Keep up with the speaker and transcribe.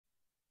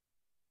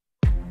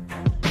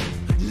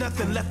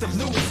nothing left to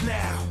lose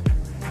now.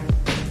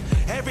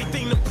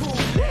 Everything to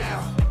prove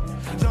now.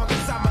 Long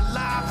as I'm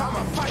alive,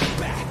 I'ma fight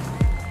back.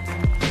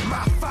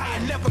 My fire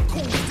never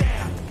cools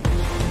down.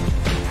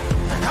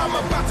 I'm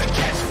about to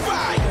catch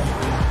fire.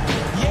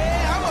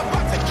 Yeah, I'm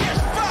about to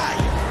catch fire.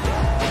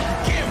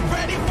 Get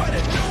ready for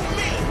the new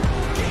me.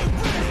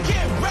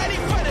 Get ready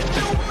for the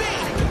new me.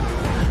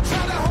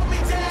 Try to hold me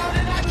down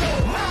and I go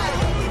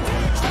higher.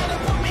 Try to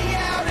put me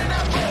out and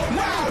I go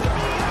louder.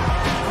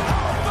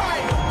 I'm a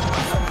fighter,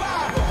 a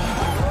survivor.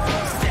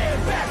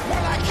 Stand back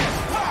while I catch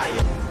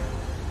fire.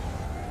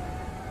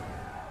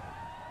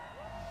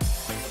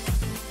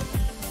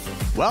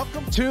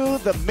 Welcome to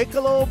the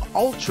Michelob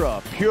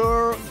Ultra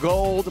Pure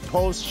Gold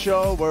Post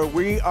Show, where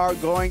we are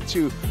going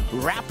to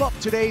wrap up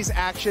today's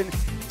action,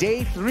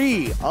 day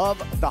 3 of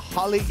the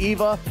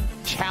Haleiwa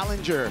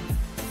Challenger.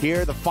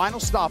 Here, the final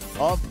stop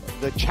of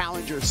the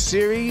Challenger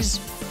Series.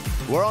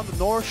 We're on the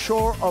North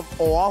Shore of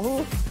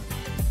Oahu,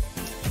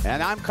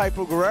 and I'm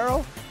Kaipo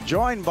Guerrero,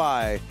 joined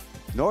by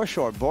North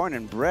Shore born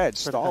and bred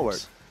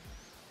stalwart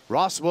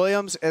Ross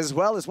Williams, as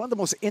well as one of the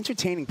most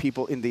entertaining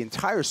people in the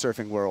entire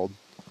surfing world,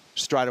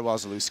 Strider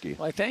Wazalewski.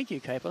 Well, thank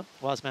you, Kaipo.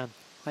 Was, man.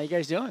 How you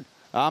guys doing?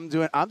 I'm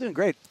doing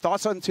great.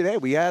 Thoughts on today?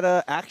 We had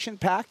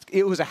action-packed.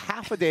 It was a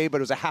half a day, but it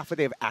was a half a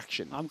day of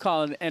action. I'm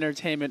calling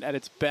entertainment at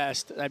its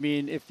best. I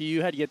mean, if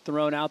you had to get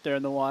thrown out there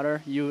in the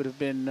water, you would have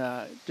been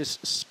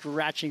just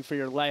scratching for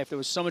your life. There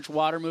was so much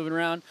water moving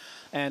around,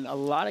 and a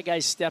lot of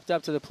guys stepped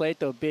up to the plate,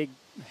 though, big,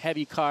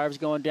 heavy carves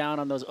going down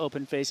on those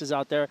open faces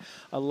out there.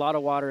 A lot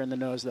of water in the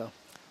nose, though.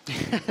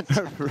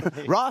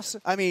 Ross,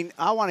 I mean,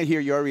 I want to hear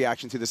your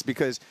reaction to this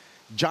because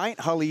Giant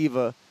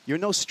Haleiwa, you're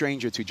no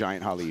stranger to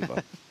Giant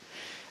Haleiwa.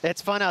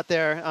 It's fun out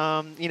there.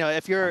 You know,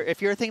 if you're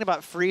thinking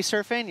about free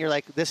surfing, you're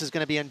like, this is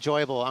going to be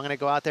enjoyable. I'm going to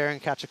go out there and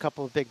catch a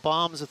couple of big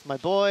bombs with my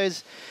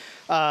boys.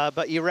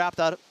 But you wrap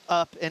that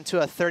up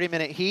into a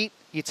 30-minute heat.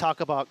 You talk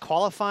about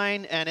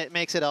qualifying, and it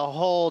makes it a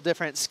whole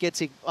different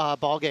skitsy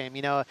ball game.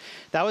 You know,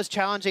 that was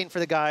challenging for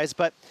the guys,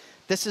 but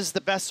this is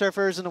the best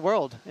surfers in the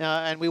world,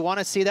 and we want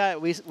to see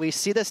that. We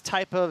see this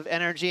type of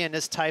energy and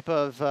this type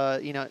of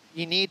you know,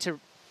 you need to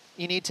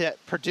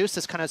produce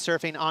this kind of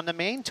surfing on the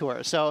main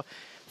tour. So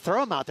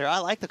throw them out there. I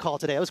like the call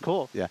today. It was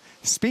cool. Yeah.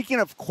 Speaking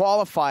of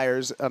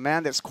qualifiers, a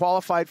man that's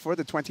qualified for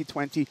the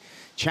 2020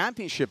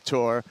 Championship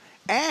Tour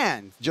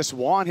and just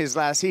won his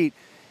last heat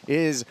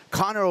is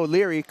Connor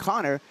O'Leary.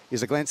 Connor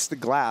is against the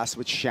glass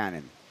with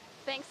Shannon.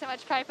 Thanks so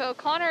much, Kaipo.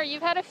 Connor,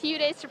 you've had a few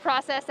days to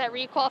process that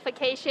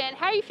requalification.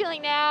 How are you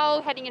feeling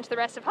now, heading into the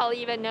rest of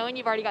Haleiwa, knowing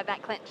you've already got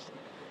that clinched?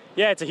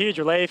 Yeah, it's a huge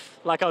relief.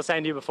 Like I was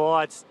saying to you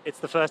before, it's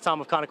the first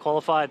time I've kind of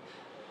qualified,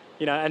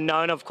 you know, and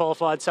known I've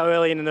qualified so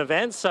early in an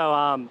event.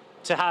 So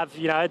to have,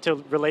 you know, to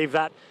relieve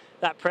that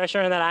pressure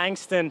and that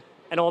angst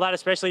and all that,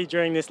 especially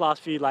during this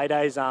last few lay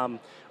days,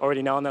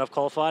 already knowing that I've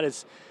qualified,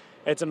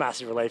 it's a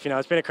massive relief. You know,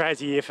 it's been a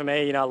crazy year for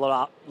me. You know,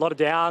 a lot of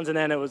downs, and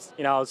then it was,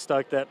 you know, I was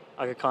stoked that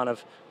I could kind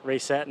of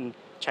reset and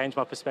change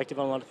my perspective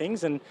on a lot of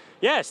things. And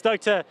yeah,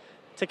 stoked to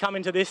come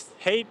into this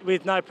heat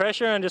with no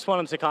pressure and just want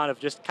them to kind of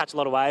just catch a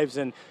lot of waves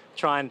and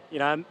try and, you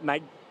know,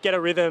 get a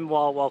rhythm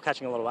while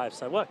catching a lot of waves.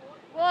 So what?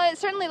 Well, it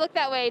certainly looked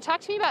that way.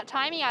 Talk to me about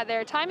timing out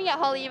there. Timing at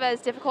Haleiwa is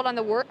difficult on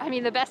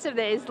the best of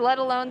days, let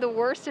alone the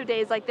worst of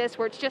days like this,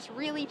 where it's just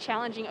really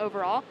challenging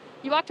overall.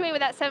 You walked away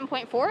with that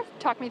 7.4.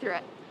 Talk me through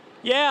it.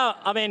 Yeah,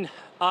 I mean,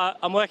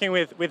 I'm working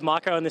with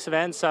Marco in this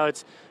event, so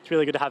it's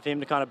really good to have him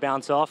to kind of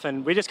bounce off.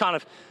 And we just kind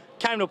of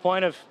came to a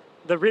point of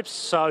the rip's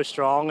so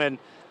strong, and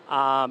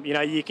you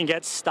know, you can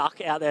get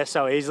stuck out there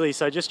so easily.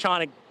 So just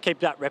trying to keep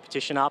that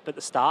repetition up at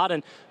the start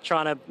and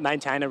trying to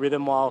maintain a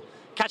rhythm while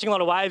catching a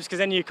lot of waves, because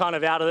then you're kind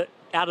of out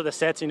of the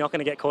sets, you're not going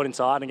to get caught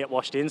inside and get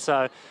washed in.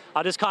 So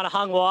I just kind of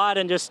hung wide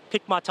and just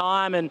picked my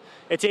time, and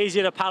it's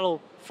easier to paddle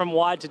from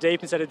wide to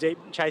deep instead of deep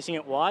chasing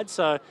it wide.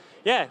 So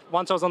yeah,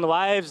 once I was on the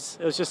waves,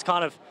 it was just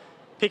kind of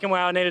picking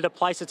where I needed to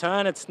place a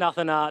turn. It's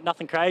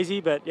nothing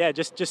crazy, but yeah,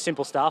 just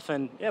simple stuff,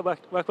 and yeah,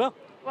 worked well.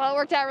 Well, it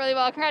worked out really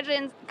well.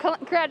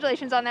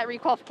 Congratulations on that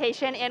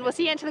requalification, and we'll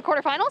see you into the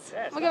quarterfinals.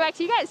 Yeah, we'll go back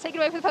to you guys. Take it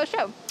away for the post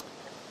show.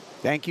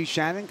 Thank you,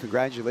 Shannon.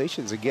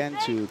 Congratulations again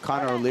to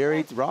Connor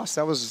O'Leary. Ross,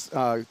 that was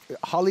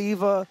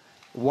Haleiwa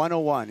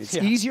 101. It's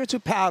easier to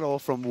paddle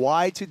from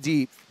wide to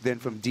deep than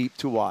from deep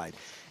to wide.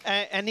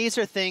 And these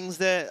are things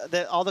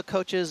that all the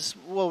coaches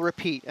will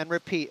repeat and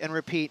repeat and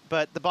repeat.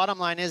 But the bottom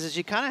line is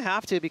you kind of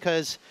have to,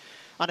 because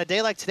on a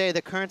day like today,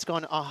 the current's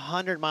going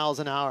 100 miles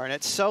an hour. And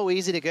it's so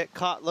easy to get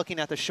caught looking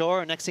at the shore.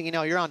 And next thing you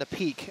know, you're on the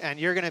peak, and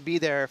you're going to be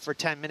there for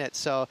 10 minutes.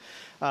 So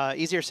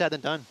easier said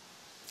than done.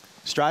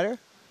 Strider,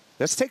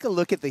 let's take a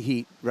look at the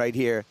heat right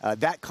here.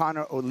 That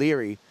Connor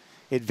O'Leary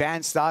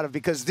advanced out of,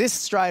 because this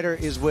Strider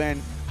is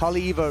when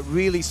Haleiwa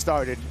really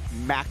started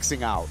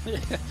maxing out.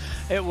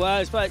 It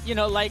was, but you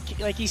know, like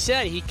he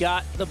said, he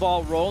got the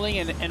ball rolling,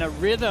 and a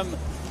rhythm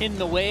in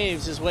the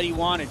waves is what he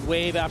wanted,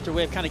 wave after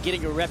wave, kind of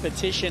getting a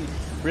repetition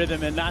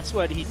rhythm, and that's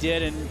what he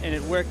did, and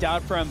it worked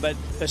out for him. But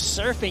the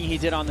surfing he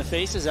did on the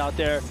faces out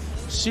there,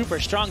 super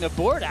strong. The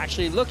board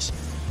actually looks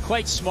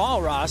quite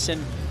small, Ross,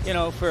 and you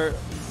know, for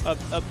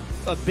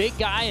a big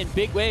guy in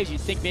big waves.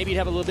 You'd think maybe he'd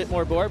have a little bit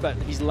more board, but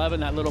he's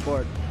loving that little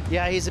board.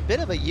 Yeah, he's a bit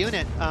of a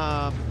unit.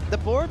 The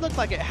board looked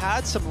like it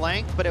had some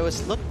length, but it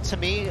looked to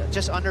me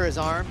just under his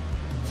arm,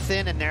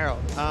 thin and narrow.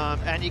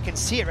 And you can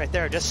see it right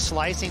there, just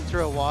slicing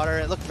through a water.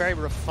 It looked very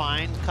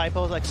refined.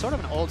 Kaipo, like sort of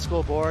an old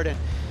school board, and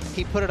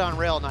he put it on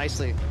rail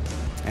nicely.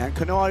 And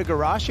Kanoa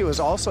Igarashi was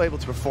also able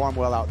to perform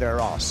well out there,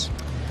 Ross.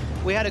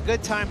 We had a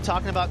good time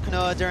talking about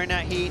Kanoa during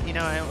that heat, you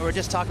know, and we were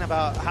just talking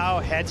about how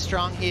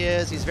headstrong he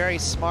is. He's very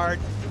smart.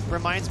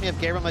 Reminds me of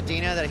Gabriel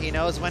Medina, that he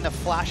knows when to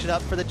flash it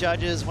up for the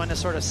judges, when to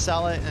sort of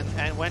sell it,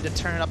 and when to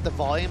turn up the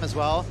volume as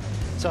well.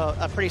 So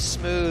a pretty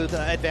smooth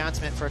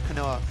advancement for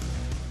Kanoa.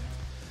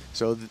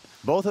 So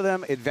both of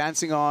them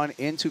advancing on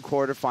into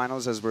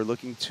quarterfinals as we're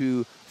looking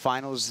to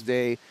finals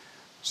day.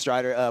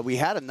 Strider, we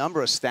had a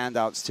number of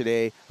standouts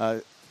today.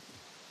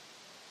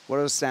 What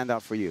was stand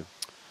out for you?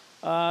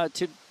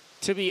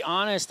 To be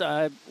honest,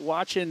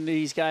 watching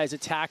these guys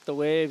attack the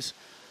waves,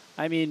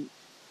 I mean,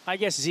 I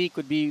guess Zeke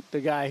would be the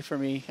guy for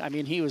me. I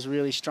mean, he was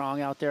really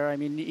strong out there. I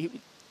mean,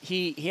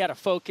 he had a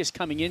focus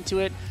coming into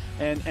it,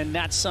 and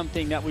that's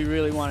something that we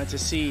really wanted to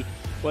see,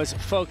 was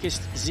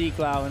focused Zeke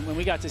Lau, and when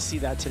we got to see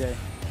that today.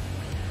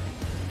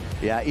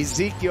 Yeah,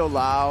 Ezekiel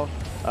Lau,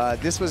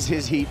 this was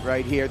his heat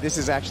right here. This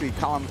is actually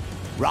Colin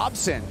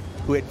Robson,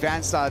 who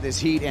advanced out of this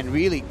heat and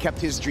really kept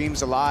his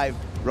dreams alive,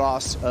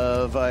 Ross,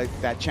 of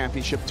that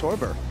championship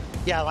tour.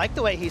 Yeah, I like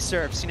the way he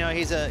surfs. You know,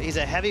 he's a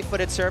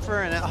heavy-footed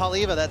surfer, and at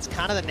Haleiwa, that's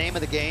kind of the name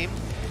of the game.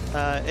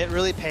 It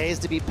really pays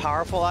to be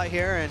powerful out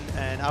here,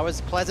 and I was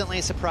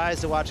pleasantly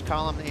surprised to watch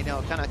Colin, you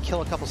know, kind of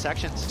kill a couple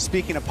sections.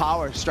 Speaking of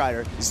power,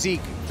 Strider,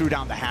 Zeke threw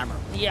down the hammer.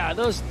 Yeah,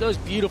 those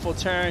beautiful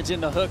turns in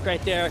the hook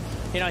right there.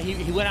 You know,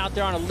 he went out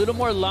there on a little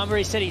more lumber.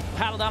 He said he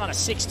paddled out on a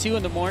 6.2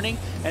 in the morning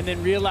and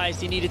then realized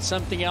he needed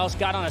something else,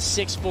 got on a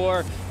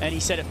 6.4, and he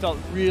said it felt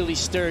really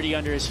sturdy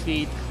under his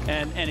feet,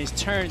 and his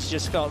turns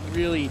just felt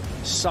really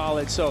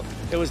solid. So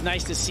it was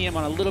nice to see him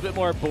on a little bit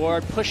more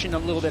board, pushing a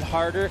little bit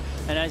harder,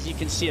 and as you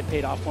can see, it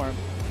paid off for him.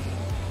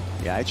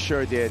 Yeah, it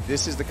sure did.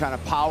 This is the kind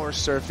of power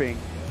surfing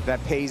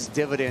that pays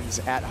dividends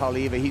at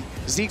Haleiwa.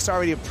 Zeke's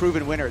already a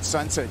proven winner at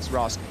Sunsets,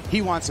 Ross.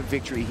 He wants a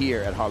victory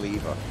here at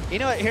Haleiwa. You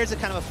know what, here's a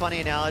kind of a funny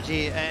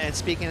analogy, and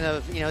speaking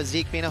of, you know,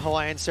 Zeke being a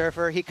Hawaiian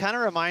surfer, he kind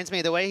of reminds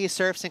me, the way he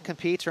surfs and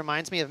competes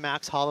reminds me of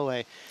Max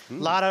Holloway. A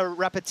lot of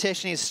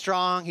repetition, he's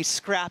strong, he's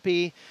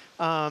scrappy,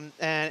 and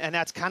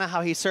that's kind of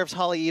how he surfs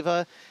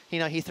Haleiwa. You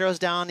know, he throws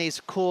down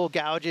these cool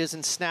gouges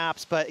and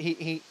snaps, but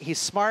he's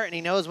smart, and he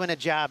knows when to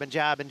jab and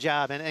jab and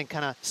jab and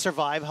kind of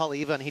survive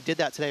Haleiwa, and he did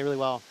that today really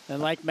well.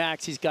 And like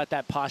Max, he's got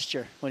that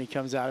posture when he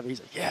comes out of it.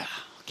 He's like, yeah,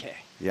 okay.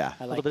 Yeah.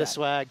 I like a little bit of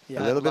swag.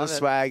 Yeah, a little bit of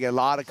swag, a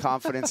lot of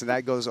confidence, and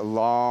that goes a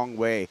long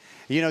way.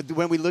 You know,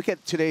 when we look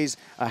at today's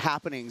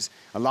happenings,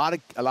 a lot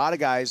of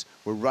guys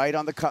were right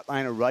on the cut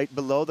line or right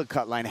below the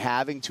cut line,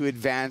 having to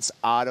advance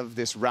out of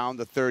this round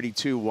of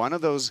 32. One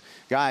of those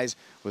guys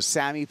was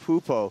Sammy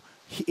Pupo.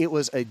 It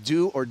was a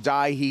do or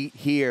die heat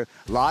here.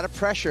 A lot of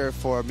pressure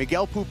for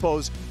Miguel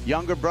Pupo's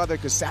younger brother,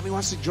 because Sammy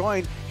wants to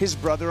join his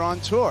brother on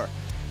tour.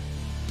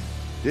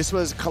 This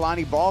was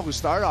Kalani Ball who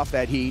started off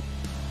that heat,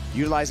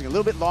 utilizing a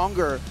little bit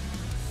longer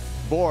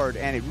board,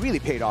 and it really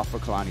paid off for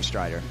Kalani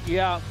Strider.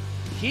 Yeah,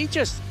 he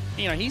just,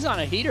 you know, he's on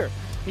a heater.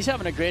 He's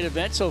having a great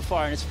event so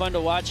far, and it's fun to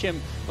watch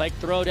him like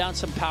throw down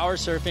some power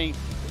surfing.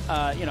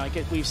 You know,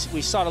 we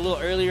saw it a little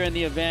earlier in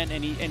the event,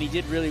 and he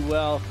did really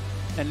well.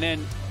 And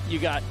then you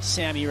got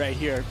Sammy right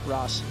here,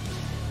 Ross.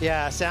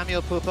 Yeah,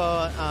 Samuel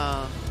Pupo,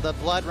 the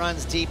blood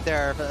runs deep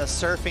there. A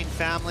surfing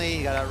family.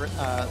 You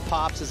got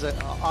Pops is an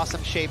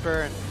awesome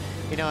shaper, and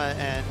you know,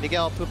 and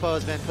Miguel Pupo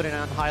has been putting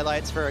on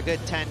highlights for a good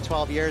 10,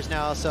 12 years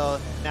now. So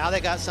now they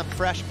got some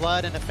fresh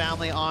blood in the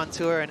family on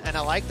tour, and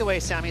I like the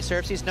way Sammy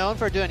surfs. He's known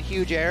for doing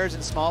huge airs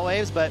and small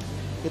waves, but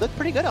he looked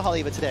pretty good at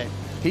Haleiwa today.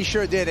 He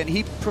sure did, and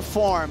he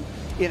performed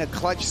in a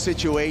clutch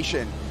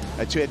situation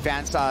to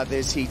advance out of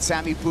this heat.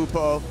 Sammy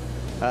Pupo,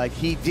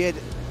 he did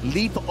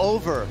leap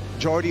over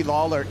Jordy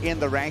Lawler in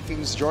the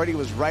rankings. Jordy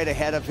was right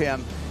ahead of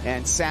him,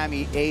 and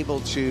Sammy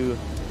able to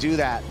do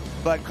that.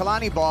 But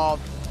Kalani Ball,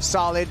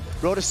 solid,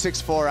 rode a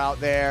 6.4 out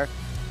there,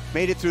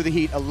 made it through the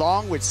heat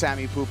along with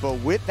Sammy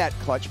Pupo with that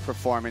clutch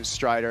performance,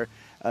 Strider.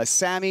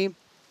 Sammy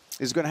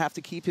is going to have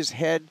to keep his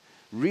head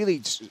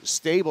really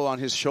stable on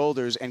his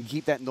shoulders and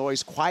keep that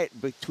noise quiet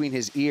between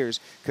his ears,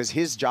 because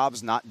his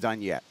job's not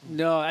done yet.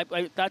 No,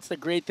 that's the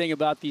great thing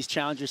about these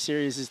Challenger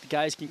Series is the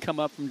guys can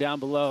come up from down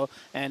below,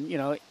 and, you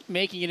know,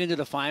 making it into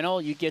the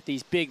final, you get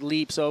these big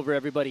leaps over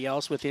everybody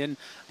else within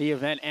the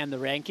event and the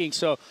ranking.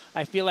 So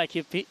I feel like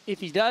if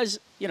he does,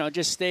 you know,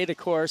 just stay the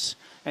course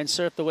and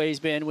surf the way he's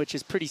been, which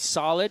is pretty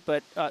solid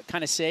but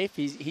kind of safe,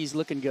 he's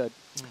looking good.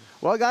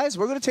 Well, guys,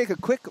 we're going to take a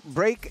quick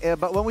break,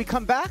 but when we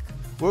come back,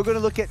 we're going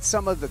to look at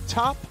some of the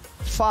top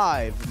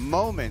 5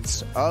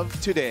 moments of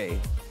today.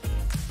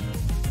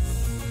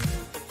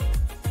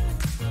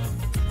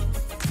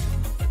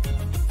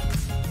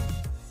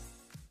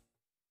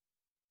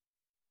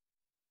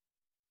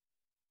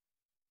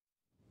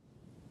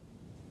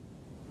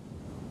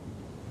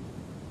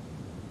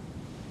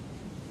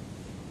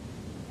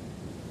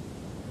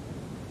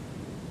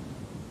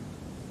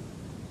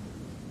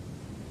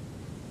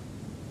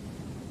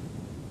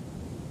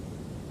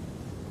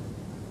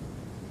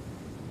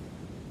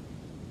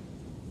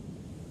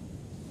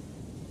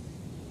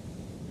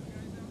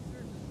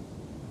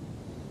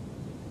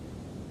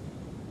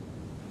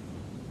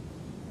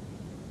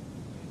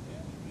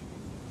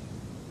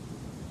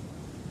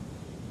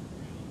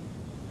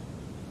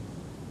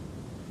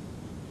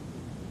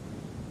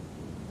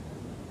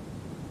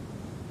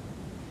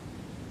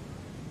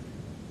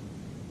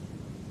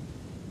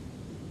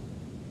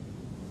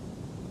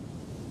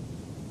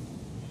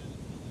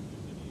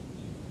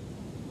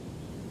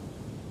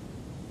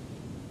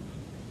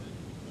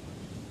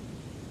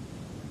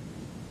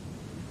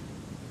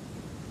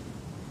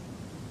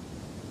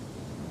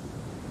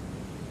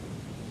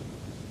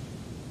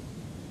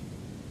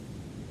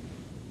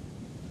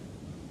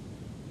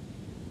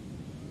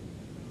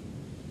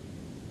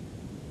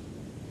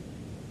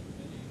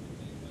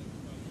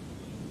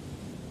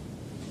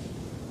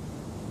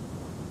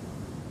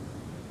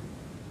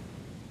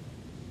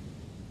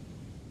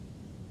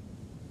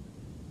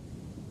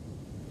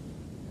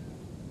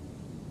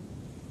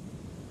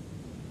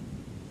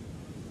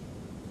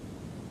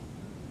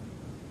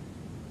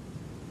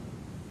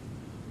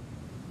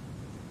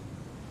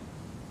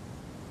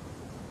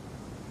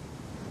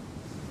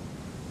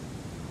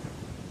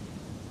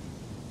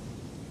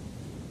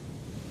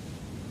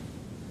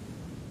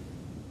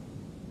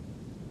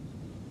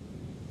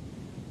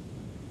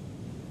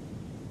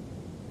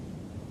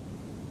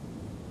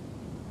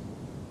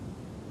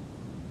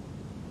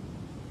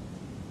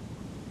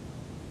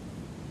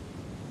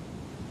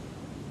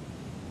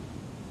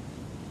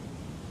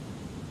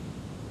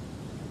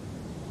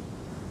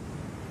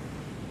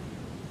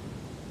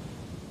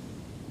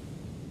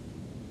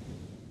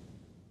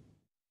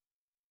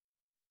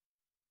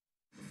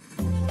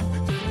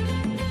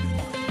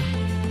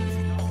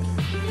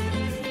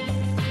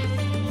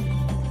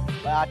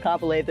 I can't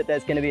believe that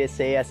there's going to be a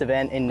CS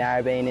event in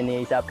Narrabeen in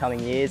these upcoming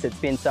years. It's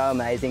been so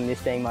amazing,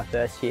 this being my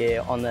first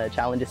year on the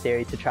Challenger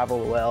Series, to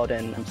travel the world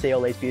and see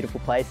all these beautiful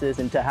places,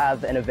 and to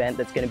have an event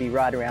that's going to be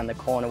right around the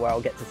corner where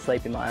I'll get to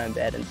sleep in my own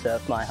bed and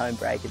surf my home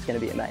break is going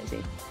to be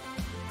amazing.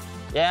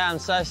 Yeah, I'm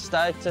so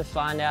stoked to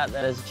find out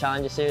that there's a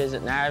Challenger Series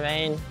at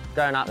Narrabeen.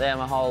 Grown up there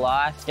my whole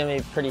life. It's going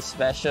to be pretty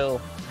special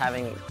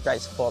having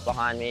great support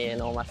behind me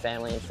and all my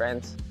family and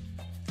friends.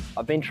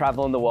 I've been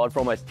travelling the world for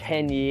almost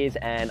 10 years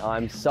and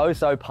I'm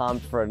so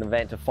pumped for an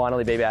event to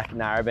finally be back at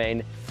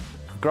Narrabeen.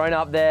 Grown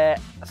up there,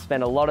 I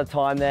spent a lot of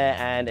time there,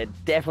 and it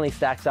definitely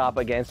stacks up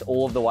against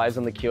all of the waves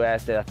on the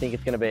QS. I think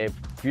it's going to be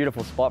a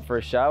beautiful spot for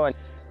a show and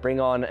bring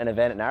on an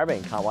event at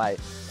Narrabeen. Can't wait.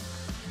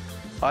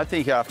 I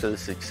think after the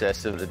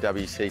success of the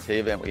WCT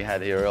event we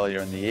had here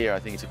earlier in the year, I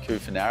think it's a coup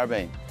for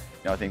Narrabeen. You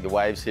know, I think the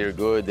waves here are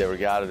good. They're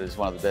regarded as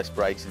one of the best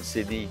breaks in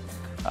Sydney,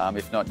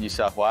 if not New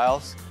South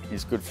Wales.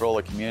 It's good for all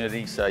the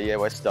community. So yeah,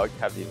 we're stoked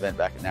to have the event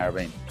back at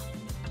Narrabeen.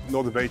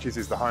 Northern Beaches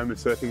is the home of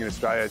surfing in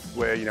Australia. It's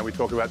where, you know, we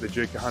talk about the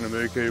Duke of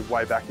Hanamuku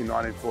way back in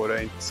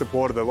 1914.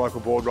 Support of the local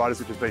board riders,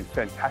 which has been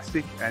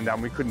fantastic,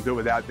 and we couldn't do it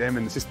without them.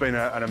 And it's just been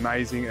an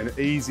amazing and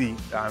easy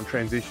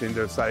transition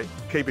to say,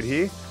 keep it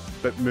here,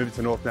 but move it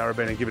to North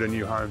Narrabeen and give it a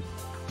new home.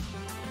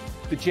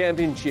 The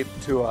championship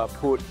tour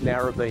put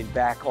Narrabeen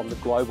back on the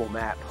global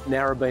map.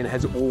 Narrabeen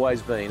has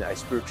always been a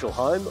spiritual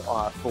home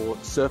for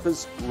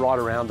surfers right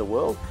around the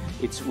world.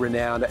 It's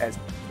renowned as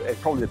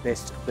probably the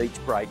best beach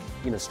break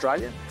in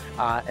Australia.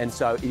 And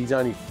so it is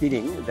only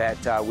fitting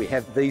that we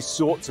have these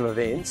sorts of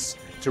events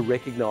to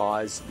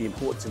recognise the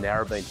importance of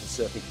Narrabeen to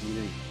the surfing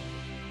community.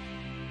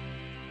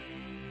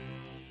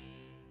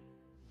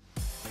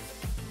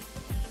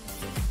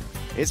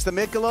 It's the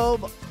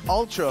Michelob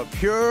Ultra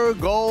Pure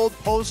Gold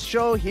post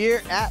show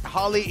here at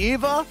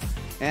Haleiwa,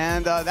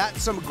 and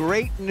that's some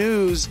great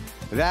news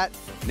that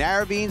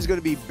Narrabeen's going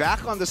to be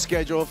back on the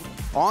schedule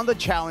on the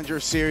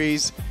Challenger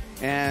Series,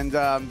 and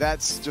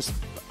that's just,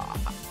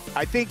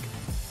 I think,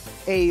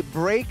 a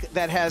break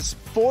that has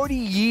 40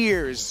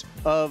 years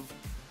of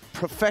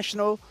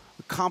professional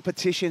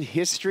competition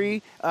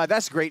history.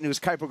 That's great news.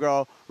 Kuiper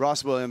Girl,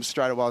 Ross Williams,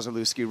 Strider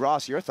Wazalewski.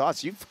 Ross, your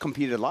thoughts? You've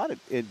competed a lot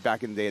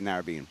back in the day in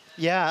Narrabeen.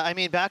 Yeah, I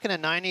mean, back in the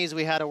 90s,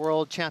 we had a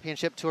World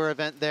Championship Tour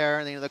event there,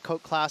 and, you know, the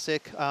Coke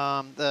Classic.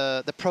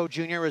 The Pro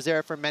Junior was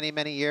there for many,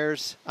 many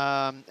years.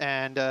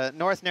 And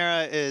North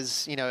Narra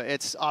is, you know,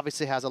 it's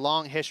obviously has a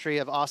long history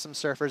of awesome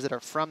surfers that are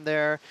from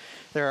there.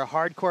 They're a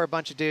hardcore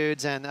bunch of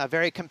dudes and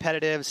very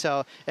competitive,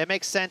 so it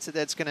makes sense that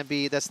it's going to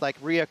be this, like,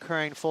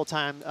 reoccurring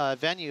full-time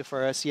venue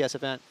for a CS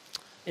event.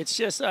 It's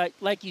just,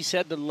 like you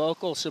said, the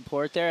local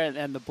support there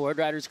and the Board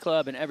Riders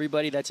Club and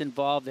everybody that's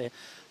involved,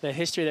 the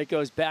history that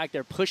goes back,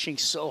 they're pushing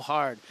so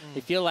hard.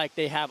 They feel like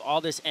they have all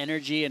this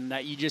energy, and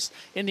that you just,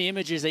 in the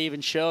images they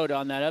even showed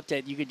on that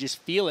update, you could just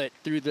feel it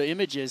through the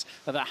images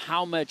about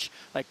how much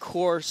like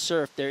core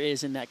surf there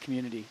is in that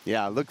community.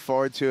 Yeah, look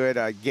forward to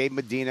it. Gabe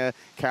Medina,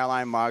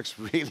 Caroline Marks,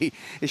 really,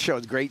 it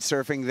shows great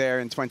surfing there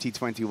in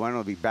 2021.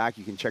 It'll be back.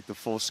 You can check the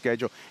full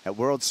schedule at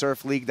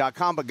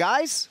worldsurfleague.com. But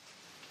guys,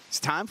 it's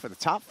time for the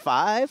top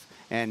 5,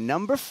 and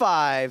number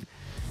 5,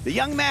 the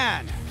young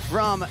man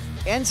from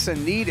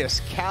Encinitas,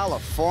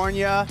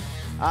 California.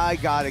 I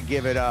gotta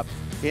give it up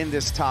in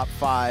this top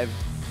 5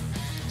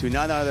 to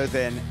none other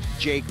than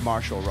Jake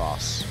Marshall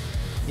Ross.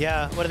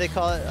 Yeah, what do they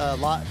call it?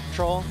 Lot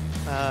Troll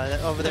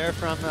over there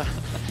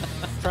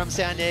from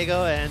San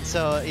Diego. And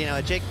so, you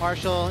know, Jake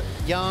Marshall,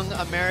 young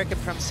American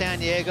from San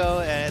Diego,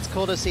 and it's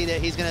cool to see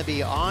that he's gonna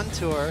be on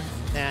tour.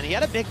 And he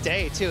had a big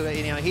day too.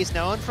 You know, he's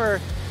known for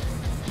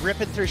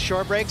ripping through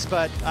shore breaks,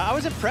 but I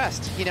was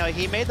impressed. You know,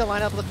 he made the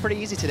lineup look pretty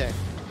easy today.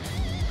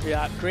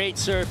 Yeah, great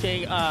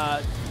surfing,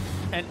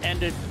 and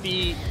to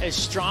be as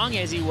strong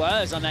as he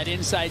was on that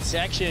inside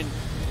section,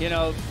 you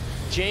know,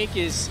 Jake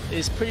is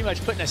pretty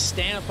much putting a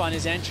stamp on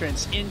his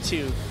entrance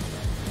into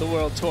the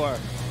World Tour.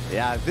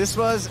 Yeah, this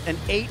was an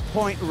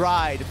 8-point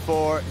ride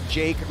for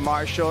Jake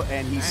Marshall,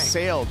 and he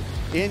sailed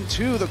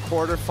into the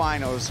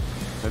quarterfinals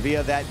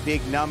via that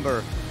big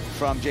number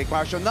from Jake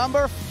Marshall.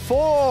 Number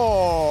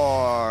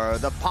 4,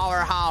 the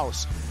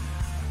powerhouse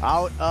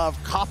out of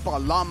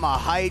Kapalama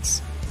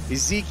Heights,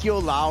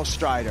 Ezekiel Lau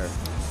Strider.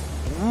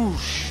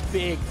 Whoosh,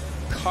 big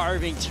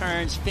carving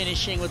turns,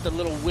 finishing with the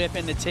little whip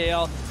in the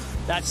tail.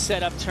 That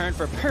set-up turn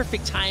for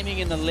perfect timing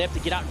in the lip to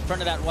get out in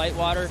front of that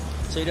whitewater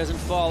so he doesn't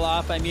fall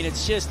off. I mean,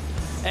 it's just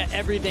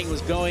everything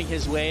was going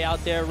his way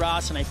out there,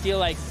 Ross, and I feel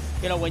like,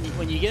 you know, when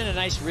you get in a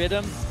nice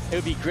rhythm, it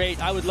would be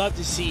great. I would love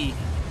to see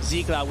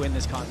Zeke Lau win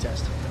this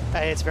contest.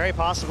 It's very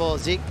possible.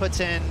 Zeke puts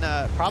in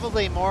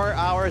probably more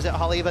hours at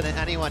Haleiwa than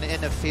anyone in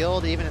the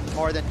field, even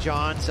more than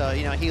John. So,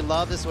 you know, he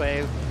loved this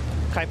wave.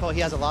 Kaipo,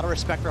 he has a lot of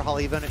respect for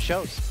Haleiwa, and it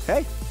shows.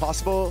 Hey,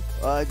 possible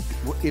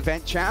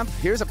event champ.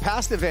 Here's a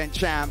past event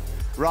champ,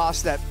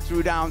 Ross, that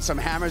threw down some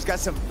hammers, got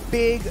some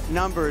big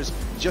numbers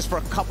just for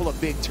a couple of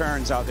big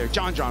turns out there.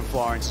 John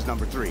Florence is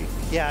number 3.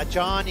 Yeah,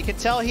 John, you can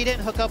tell he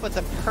didn't hook up with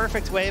the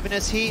perfect wave in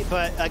his heat,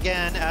 but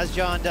again, as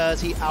John does,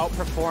 he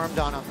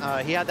outperformed on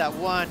him. He had that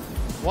one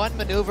one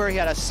maneuver, he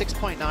had a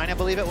 6.9, I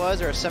believe it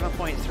was, or a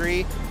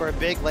 7.3 for a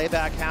big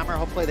layback hammer.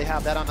 Hopefully they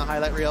have that on the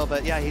highlight reel.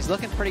 But yeah, he's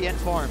looking pretty in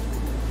form.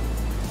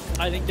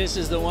 I think this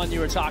is the one you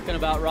were talking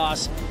about,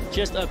 Ross.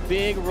 Just a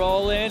big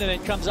roll in, and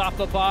then comes off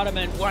the bottom,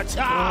 and drops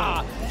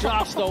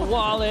the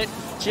wallet,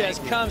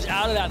 just comes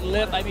out of that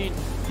lip. I mean,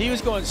 he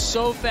was going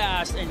so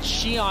fast, and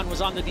Xian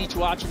was on the beach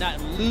watching that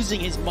and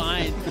losing his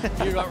mind.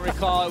 If you don't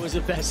recall, it was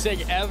the best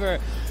thing ever.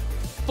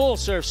 Full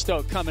surf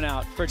stoke coming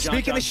out for John.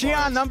 Speaking of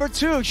Xian, number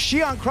 2,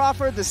 Xian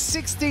Crawford, the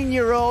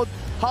 16-year-old.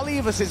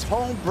 Haleiwa's his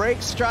home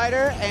break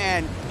strider,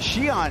 and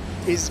Xian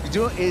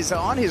is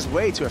on his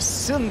way to a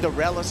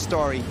Cinderella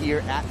story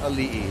here at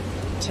Haleiwa.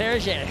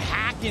 Terje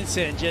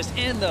Hackinson just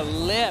in the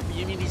lip.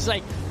 I mean, he's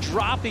like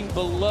dropping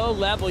below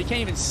level. You can't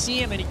even see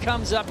him, and he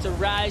comes up to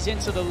rise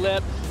into the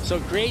lip.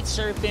 So great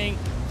surfing,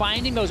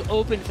 finding those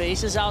open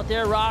faces out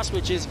there, Ross,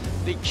 which is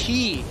the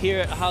key here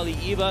at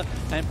Haleiwa,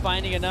 and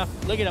finding enough.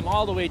 Look at him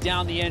all the way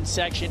down the end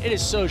section. It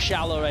is so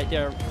shallow right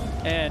there,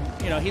 and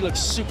you know, he looks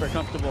super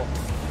comfortable.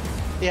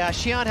 Yeah,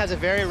 Xian has a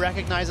very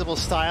recognizable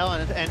style,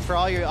 and for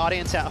all your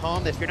audience at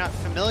home, if you're not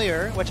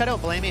familiar, which I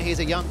don't blame you, he's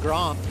a young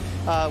Grom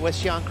with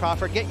Xian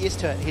Crawford, get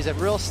used to it. He's a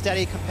real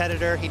steady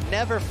competitor. He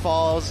never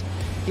falls.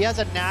 He has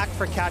a knack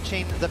for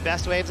catching the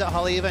best waves at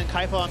Haleiwa, and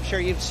Kaipo, I'm sure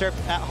you've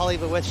surfed at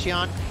Haleiwa with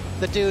Xian.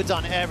 The dude's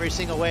on every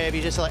single wave.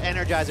 He's just like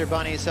Energizer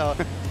Bunny, so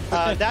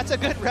that's a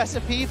good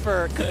recipe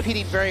for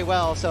competing very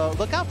well. So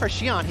look out for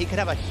Xian. He could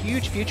have a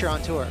huge future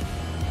on tour.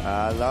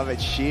 I love it.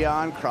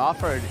 Xian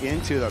Crawford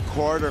into the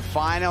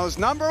quarterfinals.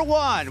 Number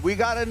 1, we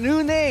got a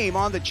new name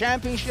on the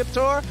championship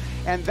tour,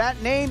 and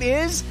that name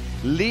is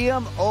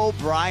Liam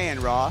O'Brien,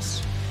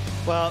 Ross.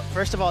 Well,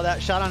 first of all,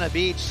 that shot on a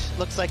beach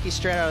looks like he's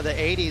straight out of the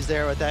 80s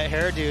there with that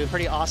hairdo.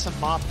 Pretty awesome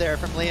mop there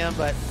from Liam.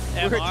 But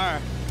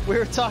we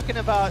were talking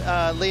about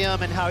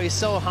Liam and how he's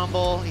so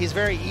humble. He's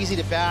very easy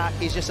to back.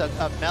 He's just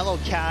a mellow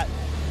cat.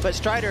 But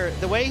Strider,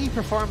 the way he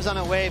performs on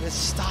a wave, his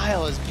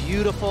style is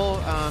beautiful,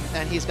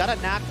 and he's got a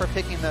knack for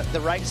picking the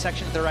right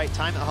section at the right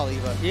time at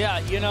Haleiwa. Yeah,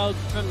 you know,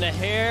 from the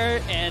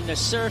hair and the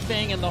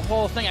surfing and the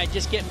whole thing, I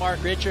just get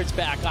Mark Richards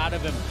back out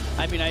of him.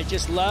 I mean, I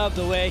just love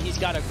the way he's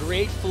got a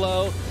great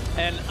flow.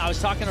 And I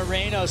was talking to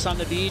Reynos on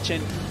the beach,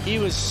 and he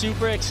was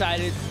super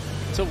excited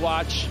to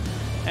watch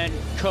and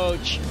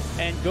coach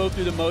and go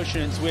through the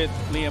motions with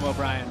Liam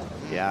O'Brien.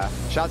 Yeah,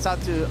 shouts out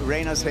to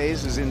Reynos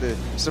Hayes, who's in the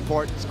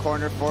support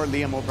corner for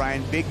Liam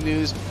O'Brien. Big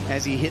news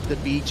as he hit the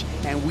beach,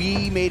 and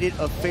we made it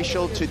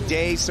official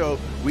today. So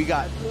we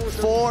got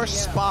 4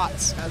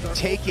 spots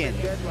taken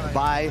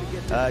by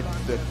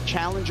the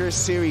Challenger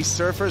Series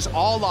surfers,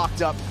 all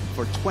locked up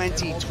for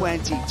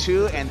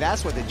 2022, and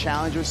that's what the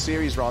Challenger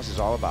Series, Ross, is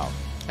all about.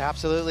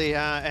 Absolutely,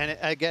 and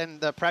again,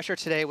 the pressure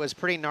today was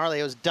pretty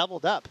gnarly. It was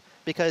doubled up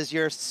because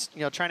you're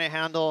trying to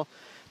handle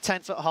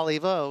 10-foot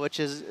Haleiwa, which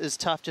is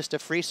tough just to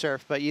free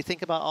surf. But you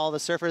think about all the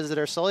surfers that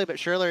are slowly but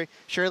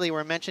surely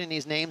we're mentioning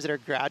these names that are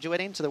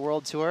graduating to the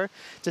World Tour.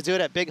 To do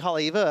it at Big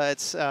Haleiwa,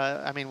 it's,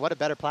 I mean, what a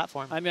better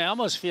platform. I mean, I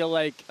almost feel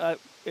like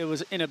it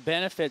was in a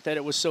benefit that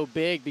it was so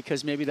big,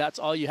 because maybe that's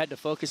all you had to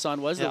focus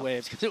on was the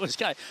waves, because it was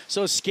kind of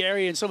so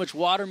scary and so much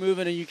water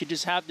moving, and you could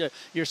just have to,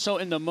 you're so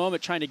in the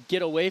moment trying to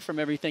get away from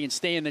everything and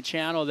stay in the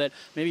channel that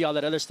maybe all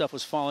that other stuff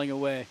was falling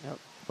away. Yep.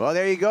 Well,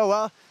 there you go.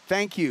 Well,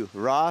 thank you,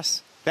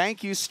 Ross.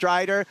 Thank you,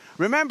 Strider.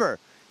 Remember,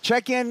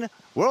 check in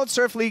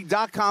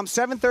worldsurfleague.com,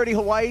 7:30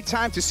 Hawaii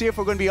time to see if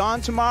we're going to be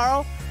on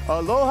tomorrow.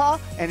 Aloha,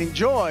 and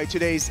enjoy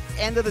today's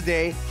end of the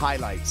day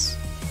highlights.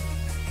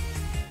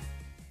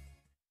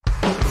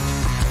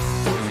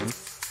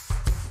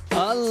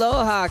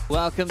 Aloha.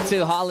 Welcome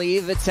to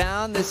Haleiwa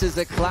Town. This is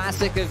a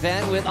classic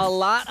event with a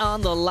lot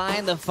on the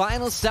line. The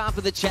final stop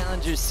of the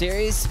Challenger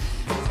Series.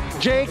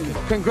 Jake,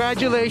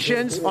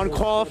 congratulations on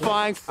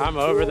qualifying. I'm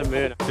over the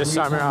moon. This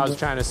summer I was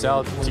trying to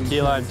sell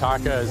tequila and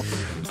tacos.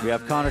 We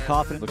have Connor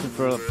Coffin looking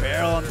for a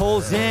barrel and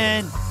pulls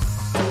in.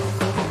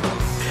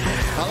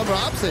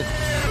 Robson.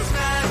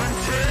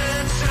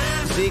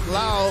 Zeke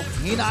Lau,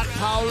 Hinat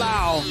Pao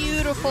Lau.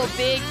 Beautiful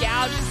big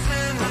gouge.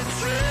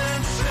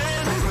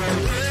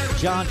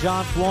 John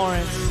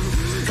Florence.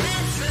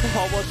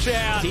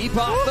 Deep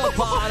off the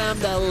bottom,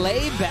 the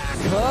layback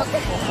hook.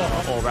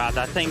 Oh, wow,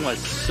 that thing was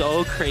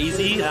so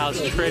crazy that I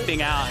was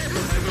tripping out.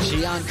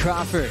 Xian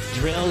Crawford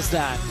drills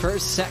that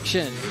first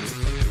section.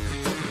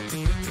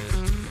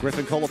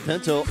 Griffin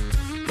Colapinto.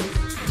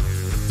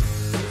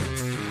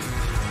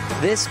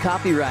 This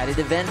copyrighted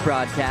event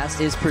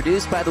broadcast is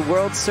produced by the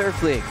World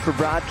Surf League for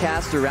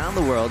broadcast around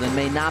the world and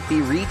may not be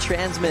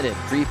retransmitted,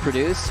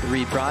 reproduced,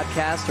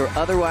 rebroadcast, or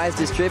otherwise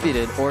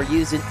distributed or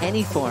used in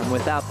any form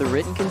without the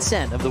written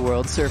consent of the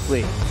World Surf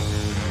League.